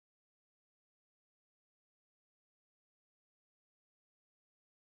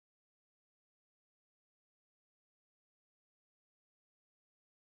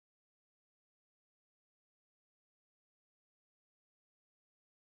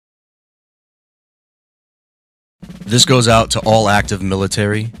This goes out to all active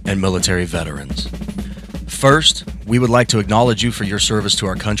military and military veterans. First, we would like to acknowledge you for your service to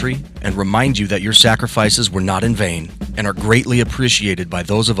our country and remind you that your sacrifices were not in vain and are greatly appreciated by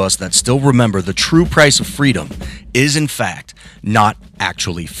those of us that still remember the true price of freedom is, in fact, not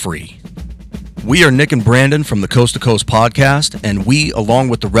actually free. We are Nick and Brandon from the Coast to Coast podcast, and we, along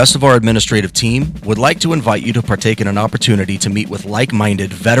with the rest of our administrative team, would like to invite you to partake in an opportunity to meet with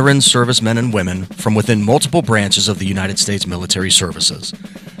like-minded veteran servicemen and women from within multiple branches of the United States Military Services.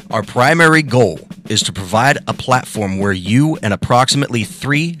 Our primary goal is to provide a platform where you and approximately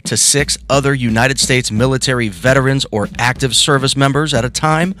 3 to 6 other United States military veterans or active service members at a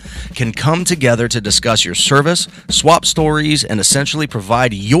time can come together to discuss your service, swap stories, and essentially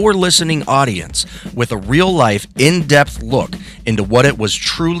provide your listening audience with a real-life, in-depth look into what it was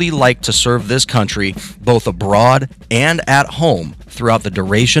truly like to serve this country, both abroad and at home, throughout the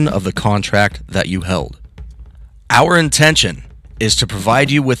duration of the contract that you held. Our intention is to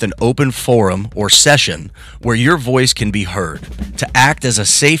provide you with an open forum or session where your voice can be heard, to act as a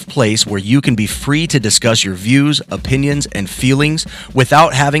safe place where you can be free to discuss your views, opinions, and feelings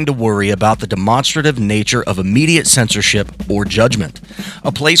without having to worry about the demonstrative nature of immediate censorship or judgment,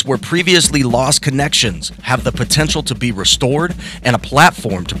 a place where previously lost connections have the potential to be restored, and a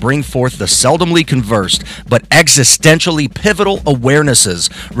platform to bring forth the seldomly conversed but existentially pivotal awarenesses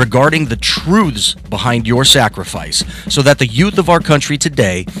regarding the truths behind your sacrifice, so that the youth of our country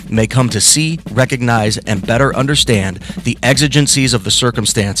today may come to see, recognize, and better understand the exigencies of the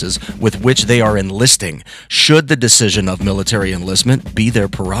circumstances with which they are enlisting, should the decision of military enlistment be their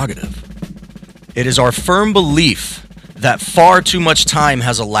prerogative. It is our firm belief that far too much time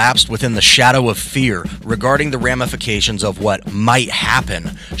has elapsed within the shadow of fear regarding the ramifications of what might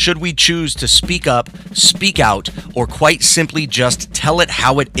happen should we choose to speak up, speak out, or quite simply just tell it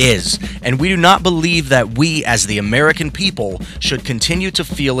how it is. And we do not believe that we, as the American people, should continue to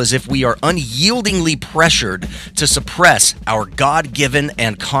feel as if we are unyieldingly pressured to suppress our God-given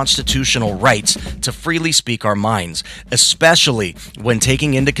and constitutional rights to freely speak our minds, especially when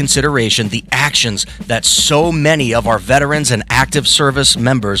taking into consideration the actions that so many of our veterans and active service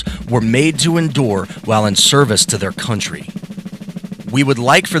members were made to endure while in service to their country. We would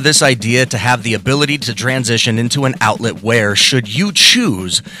like for this idea to have the ability to transition into an outlet where, should you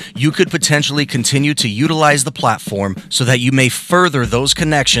choose, you could potentially continue to utilize the platform so that you may further those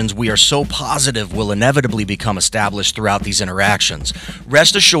connections we are so positive will inevitably become established throughout these interactions.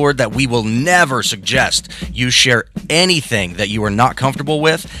 Rest assured that we will never suggest you share anything that you are not comfortable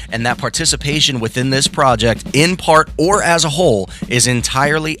with, and that participation within this project, in part or as a whole, is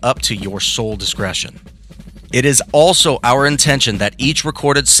entirely up to your sole discretion. It is also our intention that each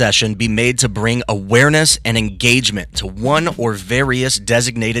recorded session be made to bring awareness and engagement to one or various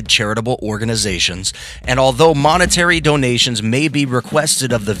designated charitable organizations, and although monetary donations may be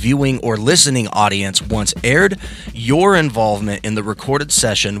requested of the viewing or listening audience once aired, your involvement in the recorded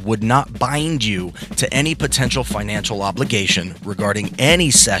session would not bind you to any potential financial obligation regarding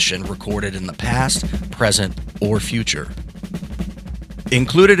any session recorded in the past, present, or future.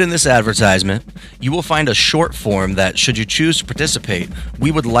 Included in this advertisement, you will find a short form that, should you choose to participate,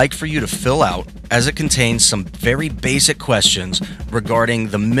 we would like for you to fill out, as it contains some very basic questions regarding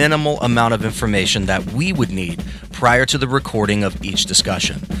the minimal amount of information that we would need prior to the recording of each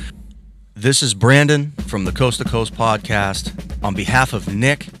discussion. This is Brandon from the Coast to Coast podcast. On behalf of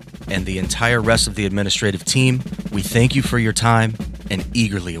Nick and the entire rest of the administrative team, we thank you for your time and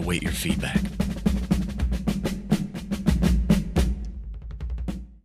eagerly await your feedback.